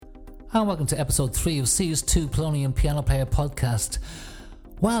And welcome to episode 3 of Series 2 Polonium Piano Player Podcast.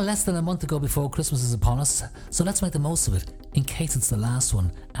 Well, less than a month ago before Christmas is upon us, so let's make the most of it, in case it's the last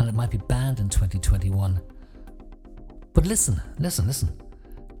one and it might be banned in 2021. But listen.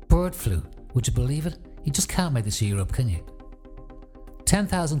 Bird flu, would you believe it? You just can't make this year up, can you?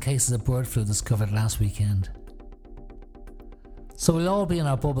 10,000 cases of bird flu discovered last weekend. So we'll all be in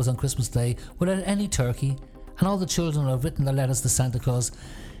our bubbles on Christmas Day without any turkey, and all the children will have written their letters to Santa Claus.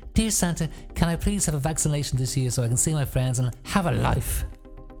 Dear Santa, can I please have a vaccination this year so I can see my friends and have a life?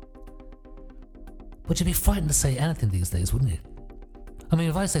 But you'd be frightened to say anything these days, wouldn't you? I mean,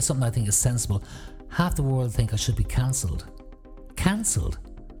 if I say something I think is sensible, half the world think I should be cancelled. Cancelled?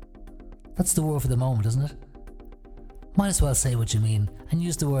 That's the word for the moment, isn't it? Might as well say what you mean and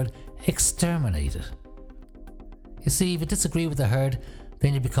use the word exterminated. You see, if you disagree with the herd,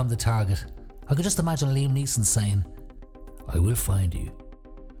 then you become the target. I could just imagine Liam Neeson saying, I will find you.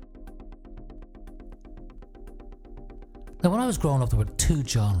 Now, when I was growing up, there were two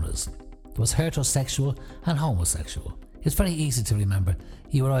genres. There was heterosexual and homosexual. It's very easy to remember.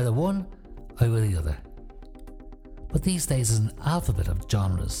 You were either one or you were the other. But these days there's an alphabet of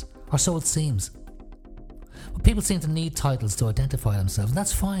genres, or so it seems. But people seem to need titles to identify themselves, and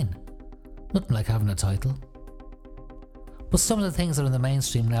that's fine. Nothing like having a title. But some of the things that are in the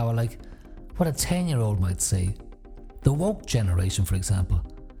mainstream now are like what a 10-year-old might say. The woke generation, for example.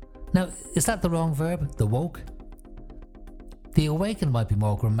 Now, is that the wrong verb? The woke? The awakened might be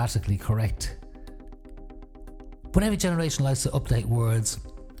more grammatically correct. But every generation likes to update words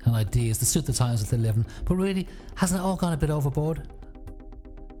and ideas to suit the times that they live in. But really, hasn't it all gone a bit overboard?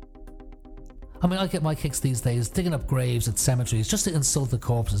 I mean, I get my kicks these days digging up graves at cemeteries just to insult the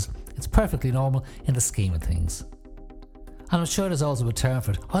corpses. It's perfectly normal in the scheme of things. And I'm sure there's also a term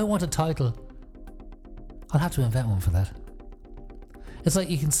for it. I want a title. I'll have to invent one for that. It's like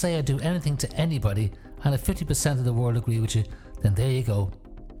you can say I do anything to anybody, and if 50% of the world agree with you, then there you go.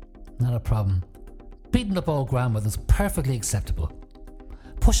 Not a problem. Beating up old grandmothers, perfectly acceptable.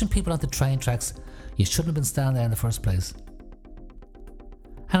 Pushing people onto train tracks, you shouldn't have been standing there in the first place.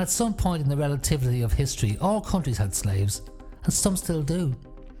 And at some point in the relativity of history, all countries had slaves, and some still do.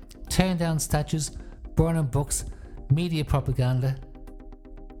 Tearing down statues, burning books, media propaganda.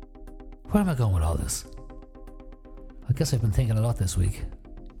 Where am I going with all this? I guess I've been thinking a lot this week.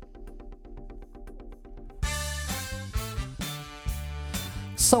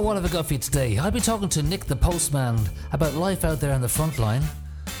 So what have I got for you today? I'll be talking to Nick the Postman about life out there on the front line.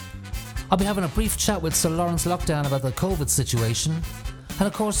 I'll be having a brief chat with Sir Lawrence Lockdown about the COVID situation. And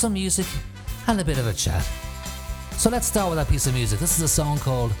of course some music and a bit of a chat. So let's start with that piece of music. This is a song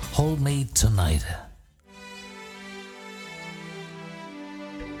called Hold Me Tonight.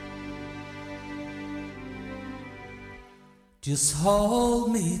 Just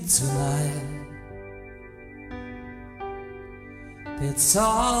hold me tonight. It's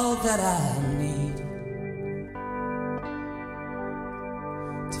all that I need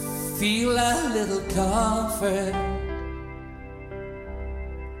to feel a little comfort.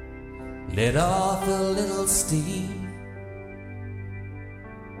 Let off a little steam.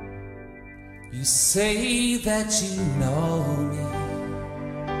 You say that you know me,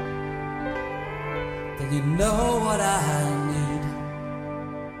 then you know what I need.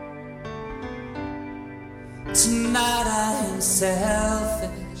 Tonight I am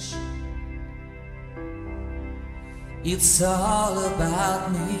selfish. It's all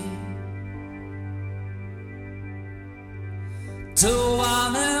about me. Don't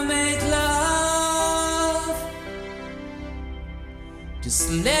wanna make love, just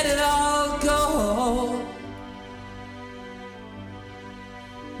let it all go.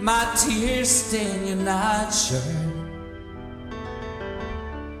 My tears stain your nightshirt.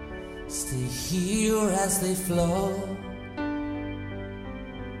 Stay here as they flow.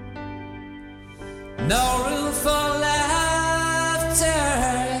 No room for laughter,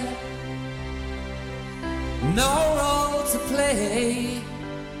 no role to play.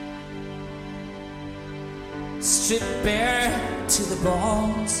 Stripped bare to the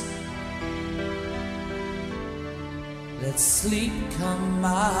bones. Let sleep come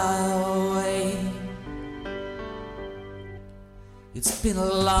my way. It's been a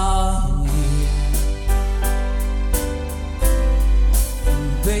long year,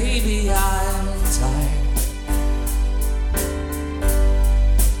 and baby I'm tired.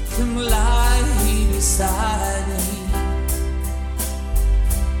 Come lie here beside me,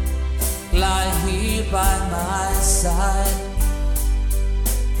 lie here by my side.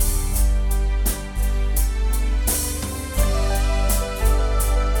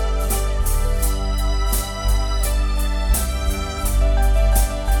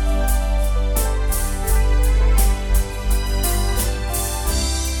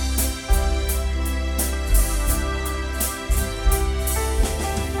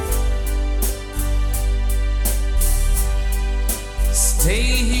 Stay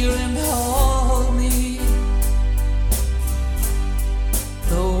here and hold me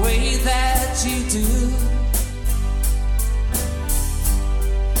the way that you do.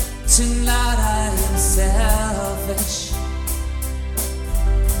 Tonight I am selfish.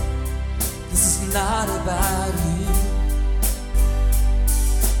 This is not about you.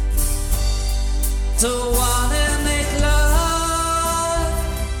 Don't wanna make love,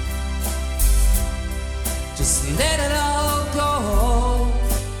 just let it all go.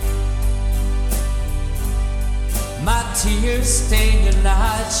 My tears stain your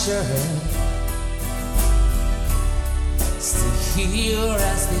nightshirt, still here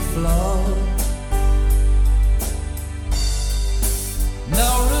as they flow. No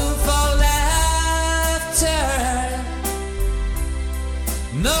room for laughter,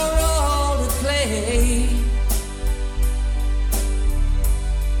 no role to play.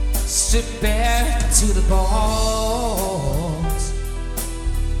 Stripped bare to the bones,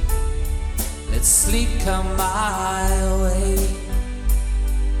 let sleep come my way.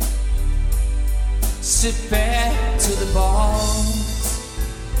 Stripped bare to the bones,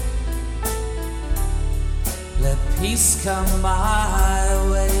 let peace come my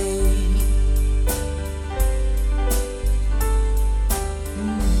way.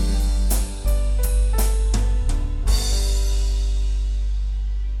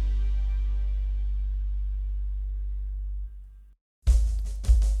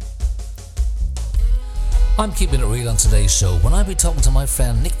 I'm keeping it real on today's show when I'll be talking to my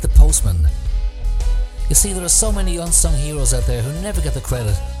friend Nick the Postman. You see, there are so many unsung heroes out there who never get the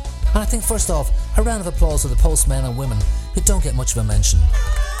credit. And I think first off, a round of applause for the postmen and women who don't get much of a mention.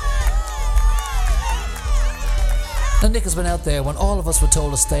 Now Nick has been out there when all of us were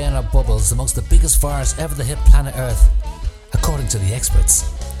told to stay in our bubbles amongst the biggest fires ever to hit planet Earth, according to the experts,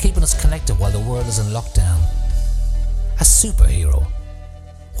 keeping us connected while the world is in lockdown. A superhero.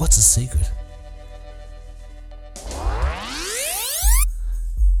 What's his secret?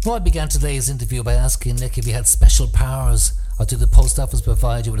 Well, I began today's interview by asking Nick if he had special powers, or did the post office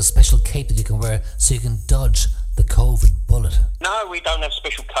provide you with a special cape that you can wear so you can dodge the COVID bullet? No, we don't have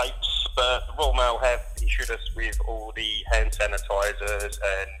special capes, but the Royal Mail have issued us with all the hand sanitisers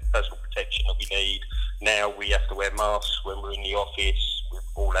and personal protection that we need. Now we have to wear masks when we're in the office. We've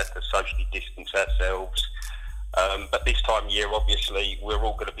all had to socially distance ourselves. But this time of year, obviously, we're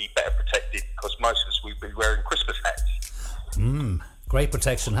all going to be better protected because most of us will be wearing Christmas hats. Great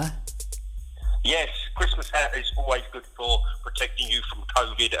protection, huh? Yes, Christmas hat is always good for protecting you from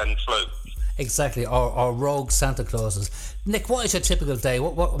COVID and flu. Exactly, or rogue Santa Clauses. Nick, what is your typical day?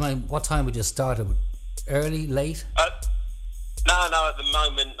 What time would you start? Early, late? No, at the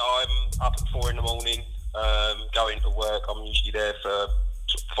moment I'm up at 4 a.m, going to work. I'm usually there for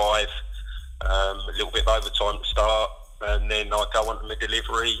 5, a little bit of overtime to start, and then I go on to my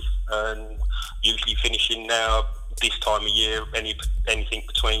delivery, and usually finishing now this time of year, anything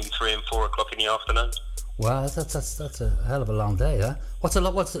between 3 and 4 o'clock in the afternoon. Wow, that's a hell of a long day, huh? What's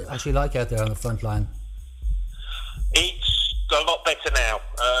it actually like out there on the front line? It's a lot better now.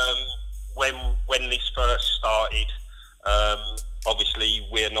 When this first started, obviously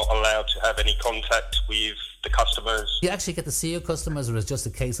we're not allowed to have any contact with the customers. Do you actually get to see your customers, or is it just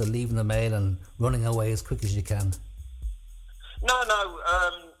a case of leaving the mail and running away as quick as you can? No,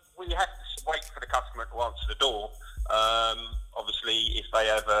 we have to wait for the customer to answer the door. Obviously, if they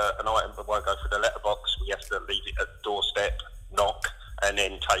have an item that won't go through the letterbox, we have to leave it at the doorstep, knock, and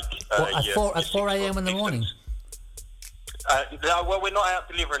then take at 4 a.m. in the morning? No, well, we're not out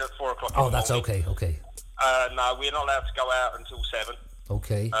delivering at 4 o'clock. Oh, that's okay. No, we're not allowed to go out until 7.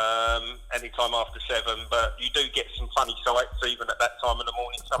 Okay. Anytime after 7, but you do get some funny sights even at that time in the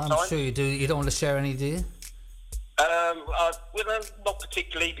morning sometimes. I'm sure you do. You don't want to share any, do you? Well, not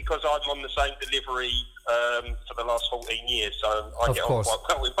particularly, because I'm on the same delivery for the last 14 years, so I get on quite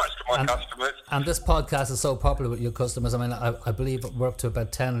well with most of my customers. And this podcast is so popular with your customers. I mean, I believe we're up to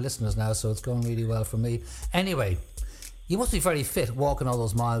about 10 listeners now, so it's going really well for me. Anyway, you must be very fit walking all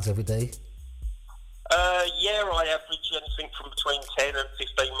those miles every day. Yeah, I average anything from between 10 and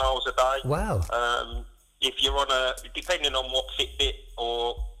 15 miles a day. Wow. If you're on depending on what Fitbit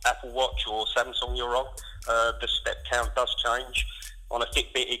or Apple Watch or Samsung you're on, the step count does change. On a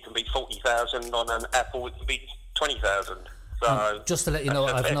Fitbit it can be 40,000, on an Apple it can be 20,000. So just to let you know,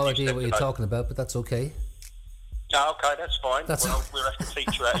 I've no idea what you're talking about, but that's okay. Oh, okay, that's fine. We'll have to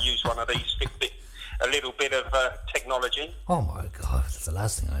teach you how to use one of these Fitbit, a little bit of technology. Oh my God, that's the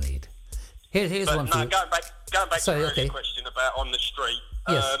last thing I need. Here's one for you. Going back to the earlier question about on the street.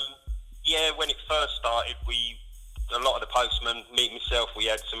 Yes. Yeah, when it first started, a lot of the postmen, me myself, we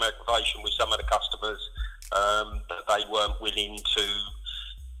had some aggravation with some of the customers that they weren't willing to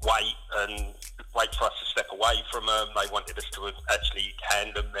wait for us to step away from them. They wanted us to actually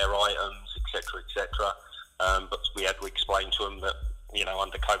hand them their items, etc., etc. But we had to explain to them that, you know,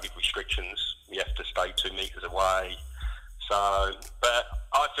 under COVID restrictions, we have to stay 2 metres away. So, but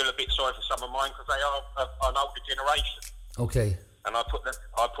I feel a bit sorry for some of mine because they are an older generation. Okay. And I put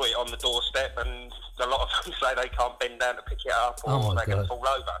it on the doorstep, and a lot of them say they can't bend down to pick it up, or they're going to fall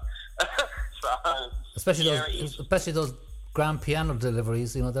over. So, especially those grand piano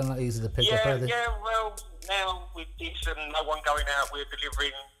deliveries, you know, they're not easy to pick up, are they? Yeah, well, now with this and no one going out, we're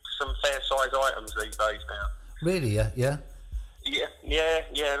delivering some fair size items these days now. Really? Yeah. Yeah.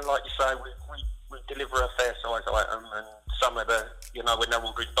 Like you say, we deliver a fair size item, and some of the, you know, when they're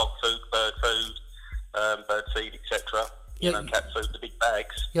ordering dog food, bird feed, etc. You know, cat food, the big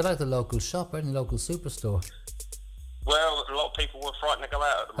bags. You're like the local shop, aren't you? Local superstore. Well, a lot of people were frightened to go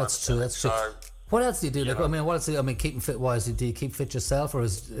out at the moment. That's true. What else do you do? Like, I mean, what else do you, I mean, keeping fit wise, do you keep fit yourself, or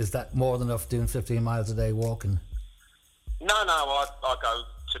is that more than enough doing 15 miles a day walking? No, I go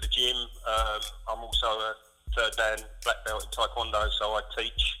to the gym. I'm also a third dan black belt in Taekwondo, so I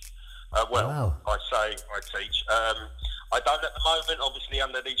teach. Wow. I say I teach. I don't at the moment, obviously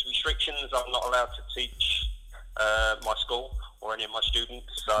under these restrictions, I'm not allowed to teach my school or any of my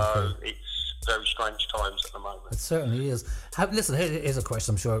students, so it's very strange times at the moment. It certainly is. Listen, here's a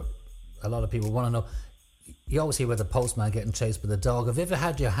question I'm sure a lot of people want to know. You always hear about the postman getting chased by the dog. Have you ever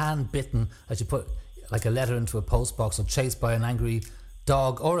had your hand bitten as you put like a letter into a post box, or chased by an angry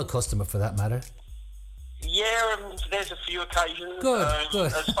dog, or a customer for that matter? Yeah, there's a few occasions. Good.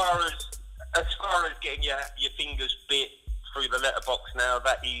 As far as getting your fingers bit through the letterbox now,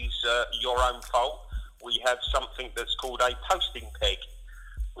 that is your own fault. We have something that's called a posting peg,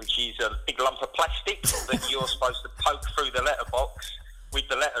 which is a big lump of plastic that you're supposed to poke through the letterbox with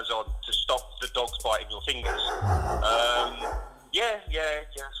the letters on to stop the dogs biting your fingers. Yes,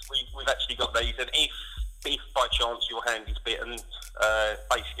 we've actually got these, and if by chance your hand is bitten,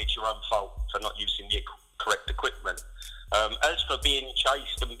 basically it's your own fault for not using the correct equipment. As for being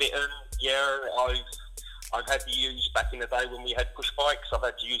chased and bitten, I've had to use, back in the day when we had push bikes, I've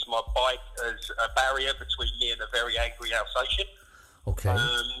had to use my bike as a barrier between me and a very angry Alsatian. Okay.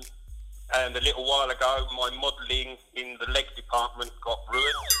 And a little while ago, my modelling in the leg department got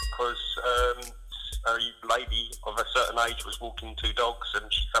ruined because a lady of a certain age was walking 2 dogs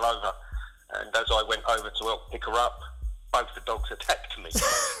and she fell over. And as I went over to help pick her up, both the dogs attacked me.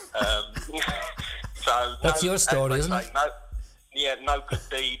 So that's your story, isn't it? No good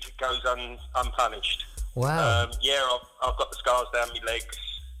deed goes unpunished. Wow. I've got the scars down my legs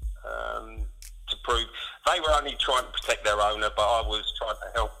to prove they were only trying to protect their owner, but I was trying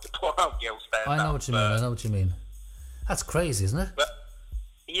to help the poor old girl stand up. I know what you mean. That's crazy, isn't it? But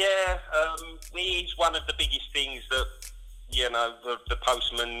it's one of the biggest things that, you know, the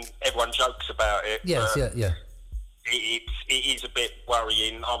postman, everyone jokes about it. Yes, yeah. It is a bit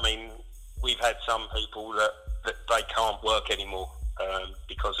worrying. I mean, we've had some people that they can't work anymore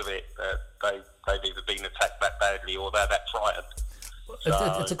because of it. They've either been attacked that badly or they're that frightened.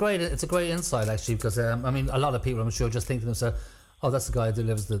 So, it's a great insight actually, because I mean, a lot of people I'm sure just think to themselves, oh, that's the guy who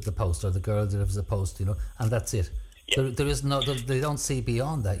delivers the post, or the girl who delivers the post, you know, and that's it. Yeah. There is no, they don't see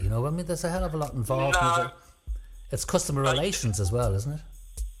beyond that, you know. I mean, there's a hell of a lot involved. No, it's customer relations as well, isn't it?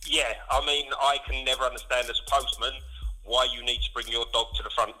 Yeah, I mean, I can never understand as a postman why you need to bring your dog to the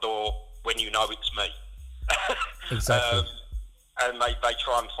front door when you know it's me. Exactly. And they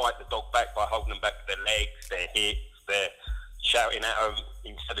try and fight the dog back by holding them back with their legs, their hips, they're shouting at them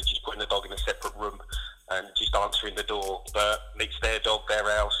instead of just putting the dog in a separate room and just answering the door. But it's their dog, their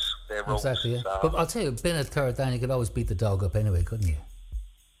house, their rules. Exactly, yeah. So, but I'll tell you, being a third dan, you could always beat the dog up anyway, couldn't you?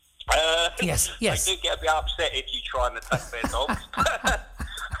 Yes. They do get a bit upset if you try and attack their dogs.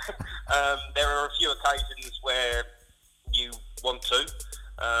 There are a few occasions where you want to,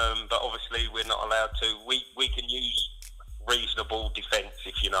 but obviously we're not allowed to. We can use reasonable defence,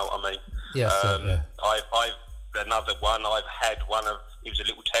 if you know what I mean. Yes, yeah. I've another one. I've had one of. It was a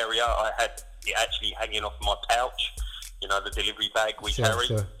little terrier. I had it actually hanging off my pouch. You know, the delivery bag we carry.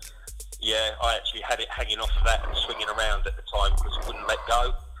 Sure. Yeah, I actually had it hanging off of that and swinging around at the time because it wouldn't let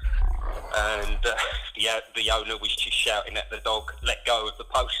go. And the owner was just shouting at the dog, "Let go of the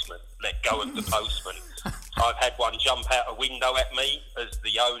postman! Let go of the postman!" I've had one jump out a window at me as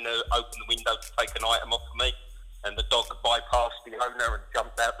the owner opened the window to take an item off of me, and the dog bypassed the owner and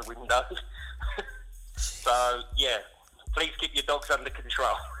jumped out the window. So yeah, please keep your dogs under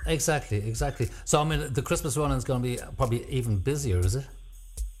control. Exactly. So I mean, the Christmas run is going to be probably even busier, is it?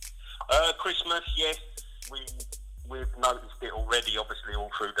 Christmas, yes. We've noticed it already, obviously, all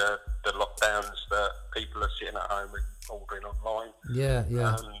through the lockdowns, that people are sitting at home and ordering online. Yeah.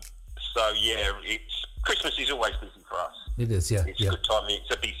 So yeah, Christmas is always busy for us. It is, yeah. It's a good time.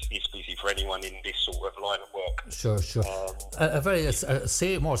 It's busy for anyone in this sort of line of work. Sure. A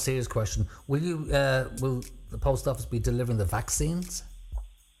very more serious question: will the post office be delivering the vaccines?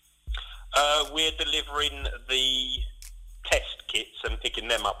 We're delivering the test kits and picking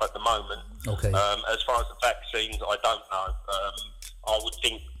them up at the moment. Okay. As far as the vaccines, I don't know. I would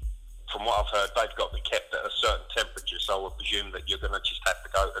think, from what I've heard, they've got to be kept at a certain temperature, so I would presume that you're going to just have to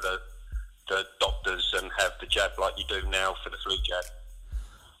go to the doctors and have the jab like you do now for the flu jab.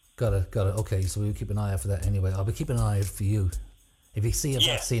 Got it. Okay, so we'll keep an eye out for that anyway. I'll be keeping an eye out for you. If you see a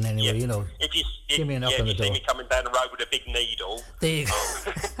vaccine anywhere, give me a knock on the door. If you see me coming down the road with a big needle. There you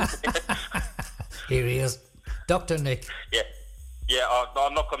go. Here he is. Dr. Nick. Yeah,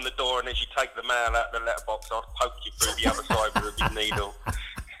 I'll knock on the door, and as you take the mail out of the letterbox, I'll poke you through the other side with a big needle.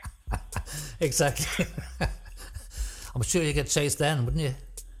 Exactly. I'm sure you get chased then, wouldn't you?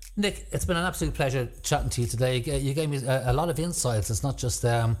 Nick, it's been an absolute pleasure chatting to you today. You gave me a lot of insights. It's not just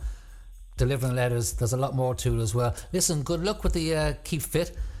delivering letters. There's a lot more to it as well. Listen, good luck with the keep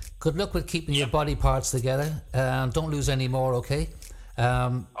fit. Good luck with keeping your body parts together. Don't lose any more, okay?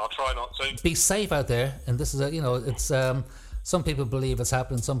 I'll try not to. Be safe out there. And this is it's some people believe it's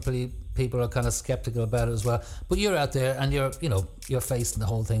happening. Some people are kind of skeptical about it as well. But you're out there and you're facing the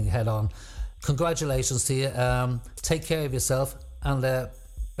whole thing head on. Congratulations to you. Take care of yourself and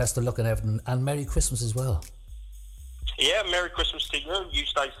best of luck and everything. And Merry Christmas as well. Yeah, Merry Christmas to you. You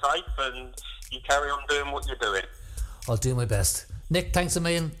stay safe and you carry on doing what you're doing. I'll do my best. Nick, thanks a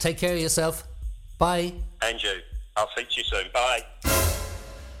million. Take care of yourself. Bye. And you. I'll see you soon. Bye.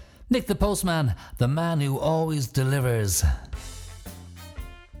 Nick the Postman, the man who always delivers.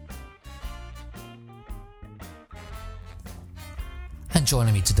 And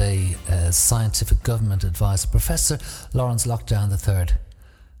joining me today as scientific government advisor, Professor Lawrence Lockdown III.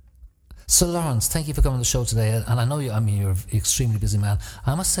 So Lawrence, thank you for coming on the show today. And I know you're an extremely busy man.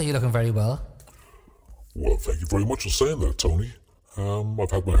 I must say you're looking very well. Well, thank you very much for saying that, Tony.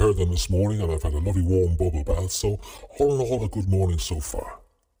 I've had my hair done this morning and I've had a lovely warm bubble bath, so all in all, a good morning so far.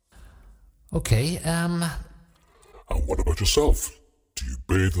 Okay, And what about yourself? Do you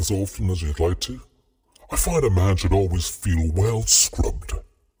bathe as often as you'd like to? I find a man should always feel well scrubbed.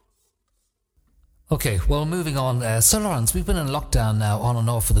 Okay, well, moving on. So, Lawrence, we've been in lockdown now on and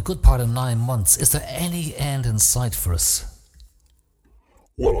off for the good part of 9 months. Is there any end in sight for us?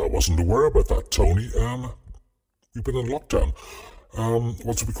 Well, I wasn't aware about that, Tony. We've been in lockdown.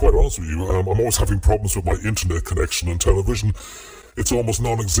 Well, to be quite honest with you, I'm always having problems with my internet connection and television. It's almost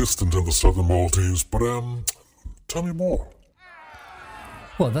non-existent in the southern Maldives, but tell me more.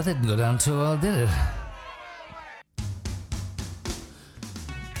 Well, that didn't go down too well, did it?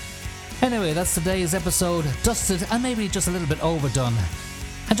 Anyway, that's today's episode, dusted and maybe just a little bit overdone.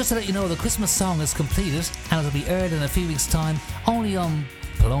 And just to let you know, the Christmas song is completed and it'll be aired in a few weeks' time, only on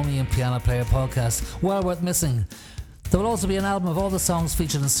Polonium Piano Player Podcast. Well worth missing. There will also be an album of all the songs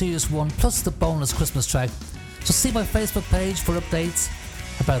featured in Series 1, plus the bonus Christmas track. So see my Facebook page for updates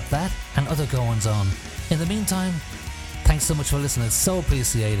about that and other goings-on. In the meantime, thanks so much for listening. It's so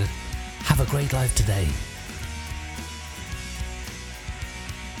appreciated. Have a great life today.